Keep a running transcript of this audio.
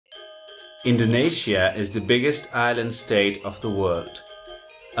Indonesia is the biggest island state of the world.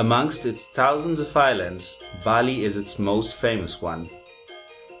 Amongst its thousands of islands, Bali is its most famous one.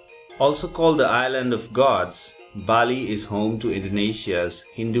 Also called the Island of Gods, Bali is home to Indonesia's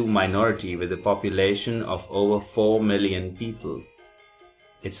Hindu minority with a population of over 4 million people.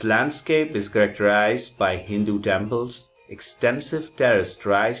 Its landscape is characterized by Hindu temples, extensive terraced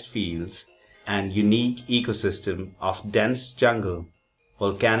rice fields, and unique ecosystem of dense jungle,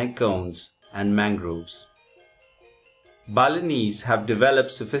 volcanic cones, and mangroves. Balinese have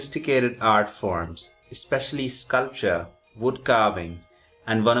developed sophisticated art forms, especially sculpture, wood carving,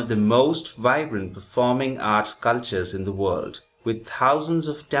 and one of the most vibrant performing arts cultures in the world, with thousands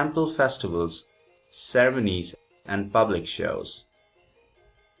of temple festivals, ceremonies, and public shows.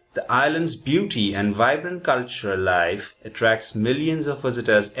 The island's beauty and vibrant cultural life attracts millions of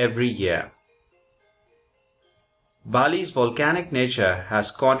visitors every year. Bali's volcanic nature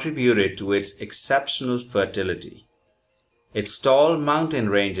has contributed to its exceptional fertility. Its tall mountain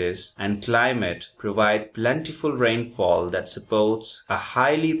ranges and climate provide plentiful rainfall that supports a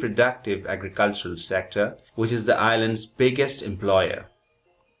highly productive agricultural sector, which is the island's biggest employer.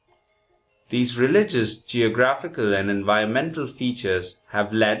 These religious, geographical, and environmental features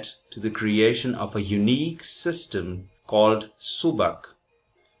have led to the creation of a unique system called Subak.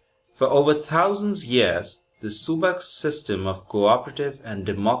 For over thousands of years, the Subak system of cooperative and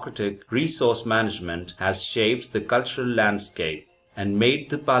democratic resource management has shaped the cultural landscape and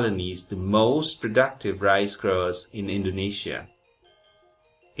made the Balinese the most productive rice growers in Indonesia.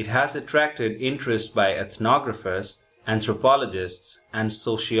 It has attracted interest by ethnographers, anthropologists, and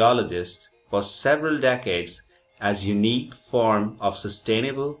sociologists for several decades as a unique form of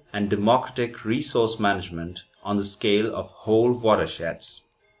sustainable and democratic resource management on the scale of whole watersheds.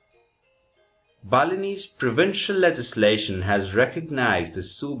 Balinese provincial legislation has recognized the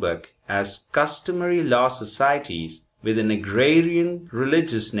Subak as customary law societies with an agrarian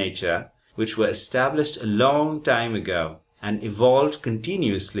religious nature which were established a long time ago and evolved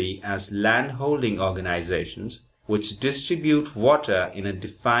continuously as land-holding organizations which distribute water in a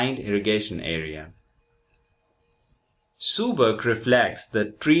defined irrigation area. Subak reflects the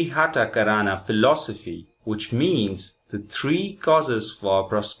Trihatha Karana philosophy, which means the three causes for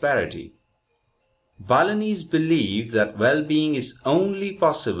prosperity. Balinese believe that well-being is only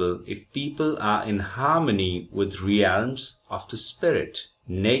possible if people are in harmony with realms of the spirit,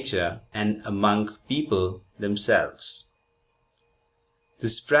 nature, and among people themselves.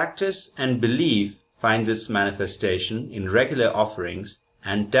 This practice and belief finds its manifestation in regular offerings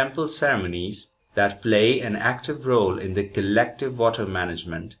and temple ceremonies that play an active role in the collective water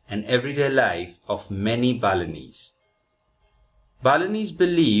management and everyday life of many Balinese. Balinese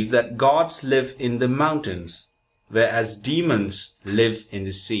believe that gods live in the mountains, whereas demons live in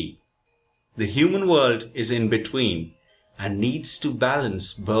the sea. The human world is in between and needs to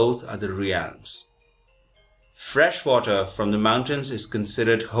balance both other realms. Fresh water from the mountains is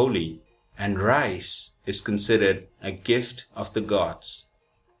considered holy, and rice is considered a gift of the gods.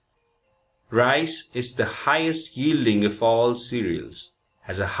 Rice is the highest yielding of all cereals,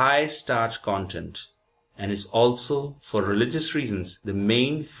 has a high starch content, and is also, for religious reasons, the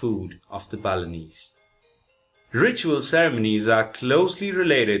main food of the Balinese. Ritual ceremonies are closely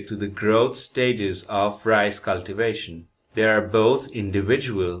related to the growth stages of rice cultivation. There are both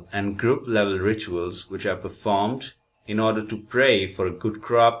individual and group level rituals which are performed in order to pray for a good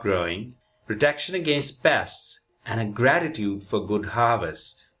crop growing, protection against pests, and a gratitude for good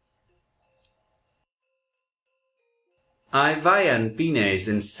harvest. Iwayan Pine's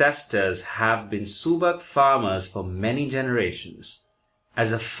ancestors have been Subak farmers for many generations.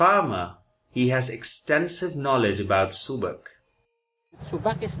 As a farmer, he has extensive knowledge about Subak.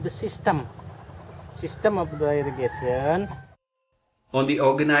 Subak is the system of the irrigation. On the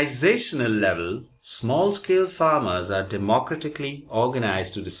organizational level, small-scale farmers are democratically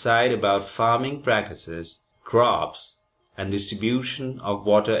organized to decide about farming practices, crops, and distribution of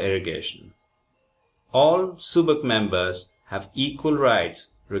water irrigation. All Subak members have equal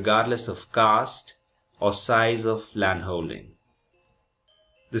rights regardless of caste or size of landholding.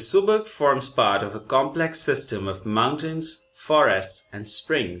 The Subak forms part of a complex system of mountains, forests, and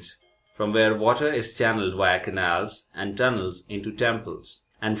springs, from where water is channeled via canals and tunnels into temples,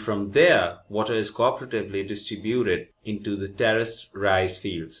 and from there water is cooperatively distributed into the terraced rice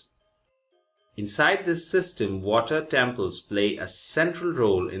fields. Inside this system, water temples play a central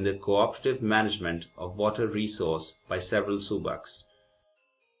role in the cooperative management of water resource by several Subaks.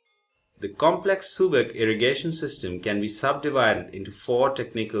 The complex Subak irrigation system can be subdivided into 4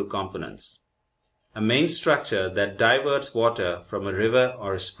 technical components. A main structure that diverts water from a river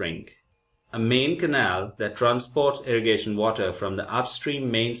or a spring. a main canal that transports irrigation water from the upstream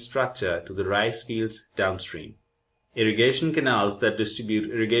main structure to the rice fields downstream. Irrigation canals that distribute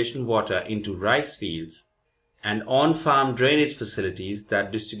irrigation water into rice fields, and on-farm drainage facilities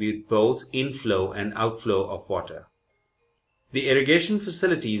that distribute both inflow and outflow of water. The irrigation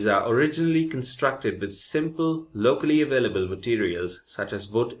facilities are originally constructed with simple, locally available materials such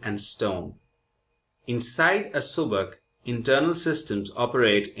as wood and stone. Inside a subak, internal systems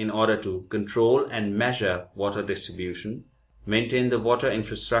operate in order to control and measure water distribution, maintain the water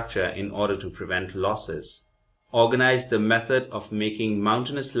infrastructure in order to prevent losses, organize the method of making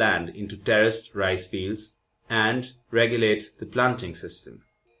mountainous land into terraced rice fields, and regulate the planting system.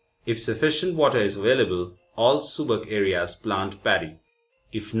 If sufficient water is available, all subak areas plant paddy.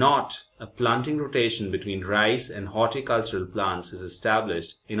 If not, a planting rotation between rice and horticultural plants is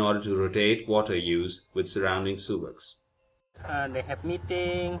established in order to rotate water use with surrounding subaks. They have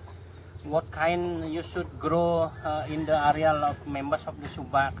meeting, what kind you should grow in the area of members of the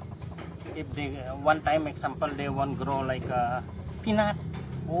subak. If they, one time example, they want grow like peanut,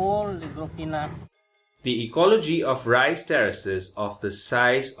 all they grow peanut. The ecology of rice terraces of the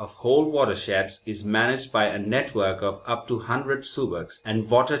size of whole watersheds is managed by a network of up to 100 subaks and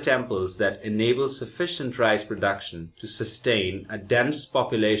water temples that enable sufficient rice production to sustain a dense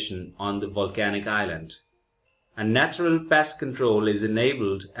population on the volcanic island. A natural pest control is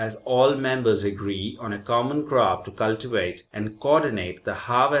enabled as all members agree on a common crop to cultivate and coordinate the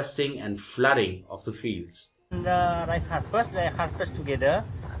harvesting and flooding of the fields. In the rice harvest, they harvest together.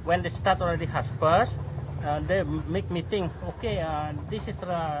 When they start already harvest, they make meeting. Okay, this is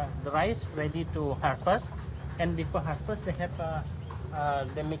the rice ready to harvest, and before harvest they have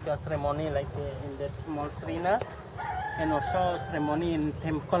they make a ceremony like in the small shrina, and also ceremony in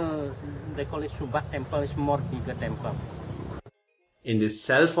temple. They call it Subak temple. It's more bigger temple. In this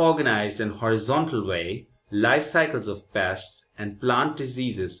self-organized and horizontal way, life cycles of pests and plant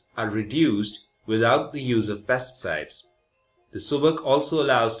diseases are reduced without the use of pesticides. The subak also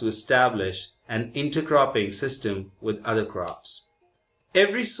allows to establish an intercropping system with other crops.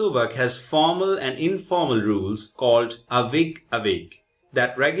 Every subak has formal and informal rules called avig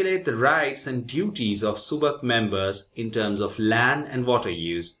that regulate the rights and duties of subak members in terms of land and water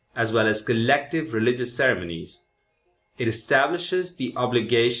use, as well as collective religious ceremonies. It establishes the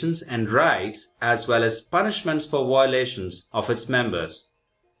obligations and rights as well as punishments for violations of its members.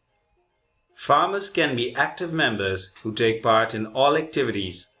 Farmers can be active members who take part in all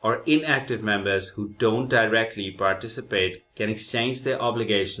activities, or inactive members who don't directly participate can exchange their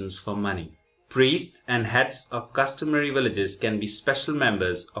obligations for money. Priests and heads of customary villages can be special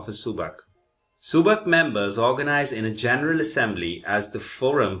members of a subak. Subak members organize in a general assembly as the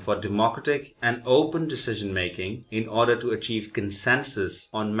forum for democratic and open decision-making in order to achieve consensus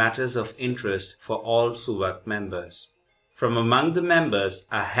on matters of interest for all subak members. From among the members,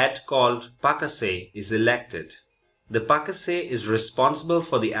 a head called Pakase is elected. The Pakase is responsible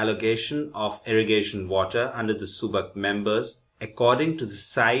for the allocation of irrigation water under the subak members according to the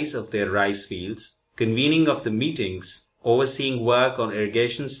size of their rice fields, convening of the meetings, overseeing work on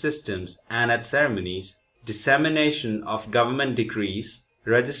irrigation systems and at ceremonies, dissemination of government decrees,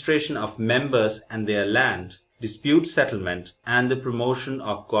 registration of members and their land, dispute settlement, and the promotion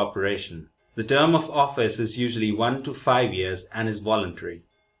of cooperation. The term of office is usually 1 to 5 years and is voluntary.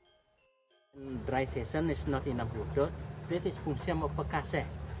 In dry season is not enough water. That is function of Pakase.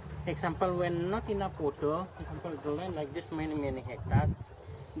 Example, when not enough water, example the land like this many hectares,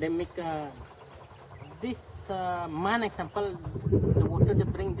 they make this man example, the water they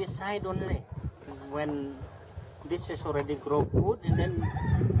bring this side only. When this is already grow good, and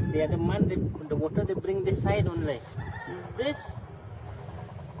then the other man the water they bring this side only. This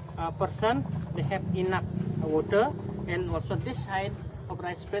person they have enough water, and also this side of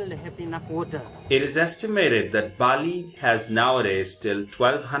rice field they have enough water. It is estimated that Bali has nowadays still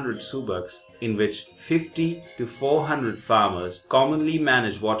 1200 subaks in which 50 to 400 farmers commonly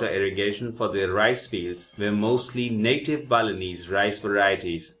manage water irrigation for their rice fields, where mostly native Balinese rice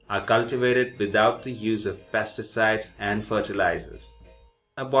varieties are cultivated without the use of pesticides and fertilizers.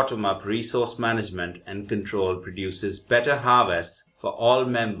 A bottom-up resource management and control produces better harvests for all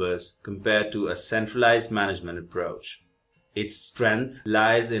members compared to a centralized management approach. Its strength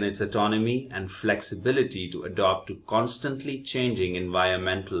lies in its autonomy and flexibility to adapt to constantly changing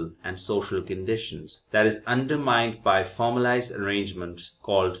environmental and social conditions that is undermined by formalized arrangements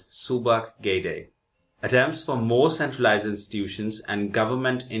called Subak Gede. Attempts for more centralized institutions and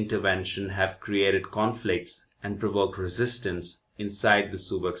government intervention have created conflicts and provoked resistance inside the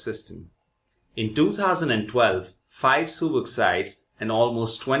Subak system. In 2012, 5 Subak sites and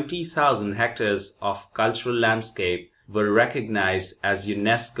almost 20,000 hectares of cultural landscape were recognized as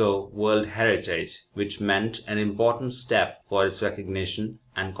UNESCO World Heritage, which meant an important step for its recognition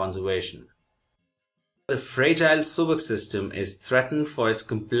and conservation. The fragile Subak system is threatened for its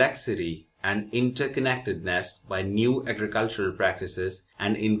complexity and interconnectedness by new agricultural practices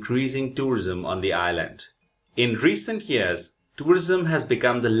and increasing tourism on the island. In recent years, tourism has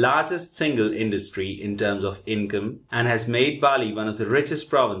become the largest single industry in terms of income and has made Bali one of the richest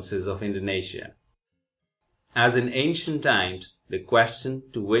provinces of Indonesia. As in ancient times, the question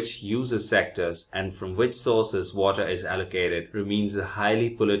to which user sectors and from which sources water is allocated remains a highly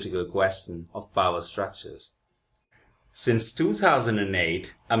political question of power structures. Since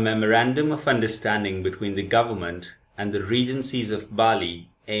 2008, a Memorandum of Understanding between the government and the Regencies of Bali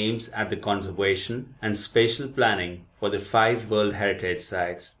aims at the conservation and spatial planning for the 5 World Heritage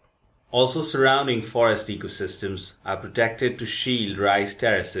Sites. Also surrounding forest ecosystems are protected to shield rice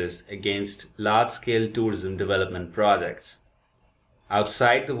terraces against large-scale tourism development projects.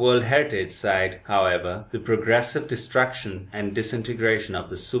 Outside the World Heritage Site, however, the progressive destruction and disintegration of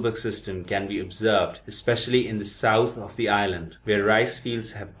the Subak system can be observed, especially in the south of the island, where rice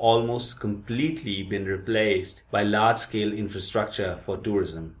fields have almost completely been replaced by large-scale infrastructure for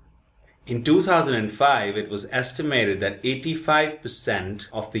tourism. In 2005, it was estimated that 85%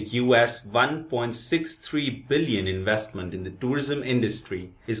 of the US $1.63 billion investment in the tourism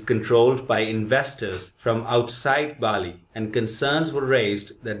industry is controlled by investors from outside Bali, and concerns were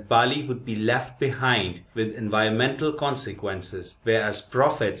raised that Bali would be left behind with environmental consequences, whereas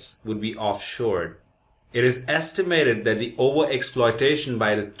profits would be offshored. It is estimated that the overexploitation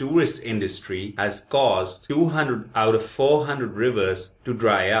by the tourist industry has caused 200 out of 400 rivers to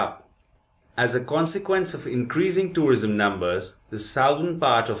dry up. As a consequence of increasing tourism numbers, the southern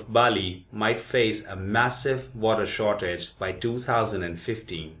part of Bali might face a massive water shortage by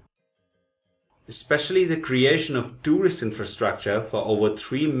 2015. Especially the creation of tourist infrastructure for over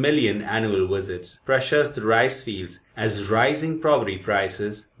 3 million annual visits pressures the rice fields, as rising property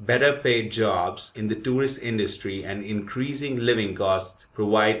prices, better paid jobs in the tourist industry and increasing living costs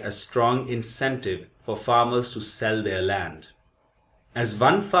provide a strong incentive for farmers to sell their land. As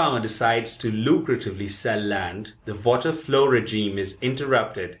one farmer decides to lucratively sell land, the water flow regime is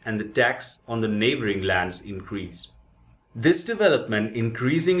interrupted and the tax on the neighboring lands increased. This development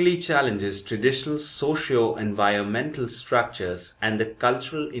increasingly challenges traditional socio-environmental structures and the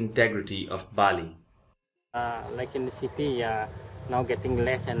cultural integrity of Bali. Like in the city, now getting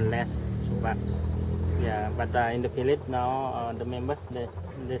less and less Subak. But in the village now, the members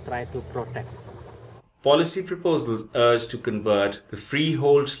they try to protect. Policy proposals urge to convert the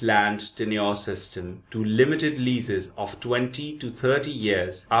freehold land tenure system to limited leases of 20 to 30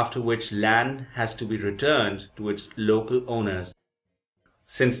 years, after which land has to be returned to its local owners.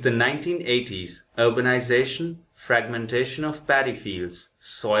 Since the 1980s, urbanization, fragmentation of paddy fields,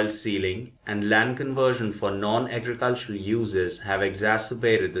 soil sealing, and land conversion for non-agricultural uses have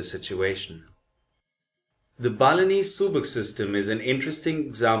exacerbated the situation. The Balinese Subak system is an interesting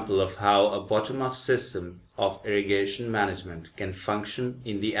example of how a bottom-up system of irrigation management can function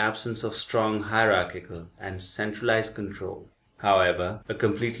in the absence of strong hierarchical and centralized control. However, a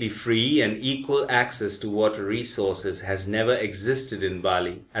completely free and equal access to water resources has never existed in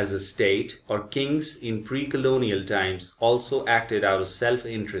Bali, as the state or kings in pre-colonial times also acted out of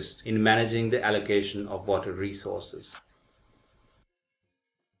self-interest in managing the allocation of water resources.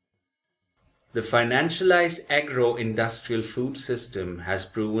 The financialized agro-industrial food system has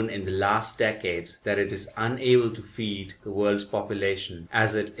proven in the last decades that it is unable to feed the world's population,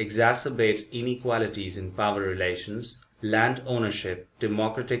 as it exacerbates inequalities in power relations, land ownership,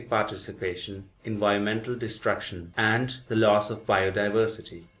 democratic participation, environmental destruction, and the loss of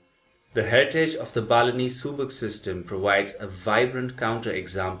biodiversity. The heritage of the Balinese Subak system provides a vibrant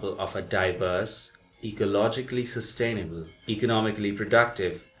counterexample of a diverse, ecologically sustainable, economically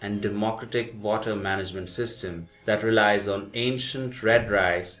productive, and democratic water management system that relies on ancient red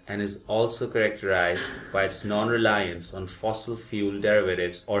rice and is also characterized by its non-reliance on fossil fuel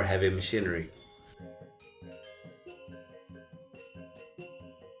derivatives or heavy machinery.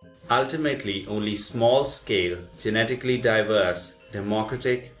 Ultimately, only small-scale, genetically diverse,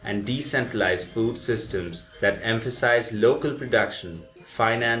 democratic, and decentralized food systems that emphasize local production,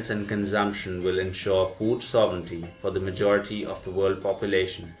 finance and consumption will ensure food sovereignty for the majority of the world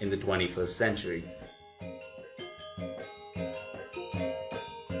population in the 21st century.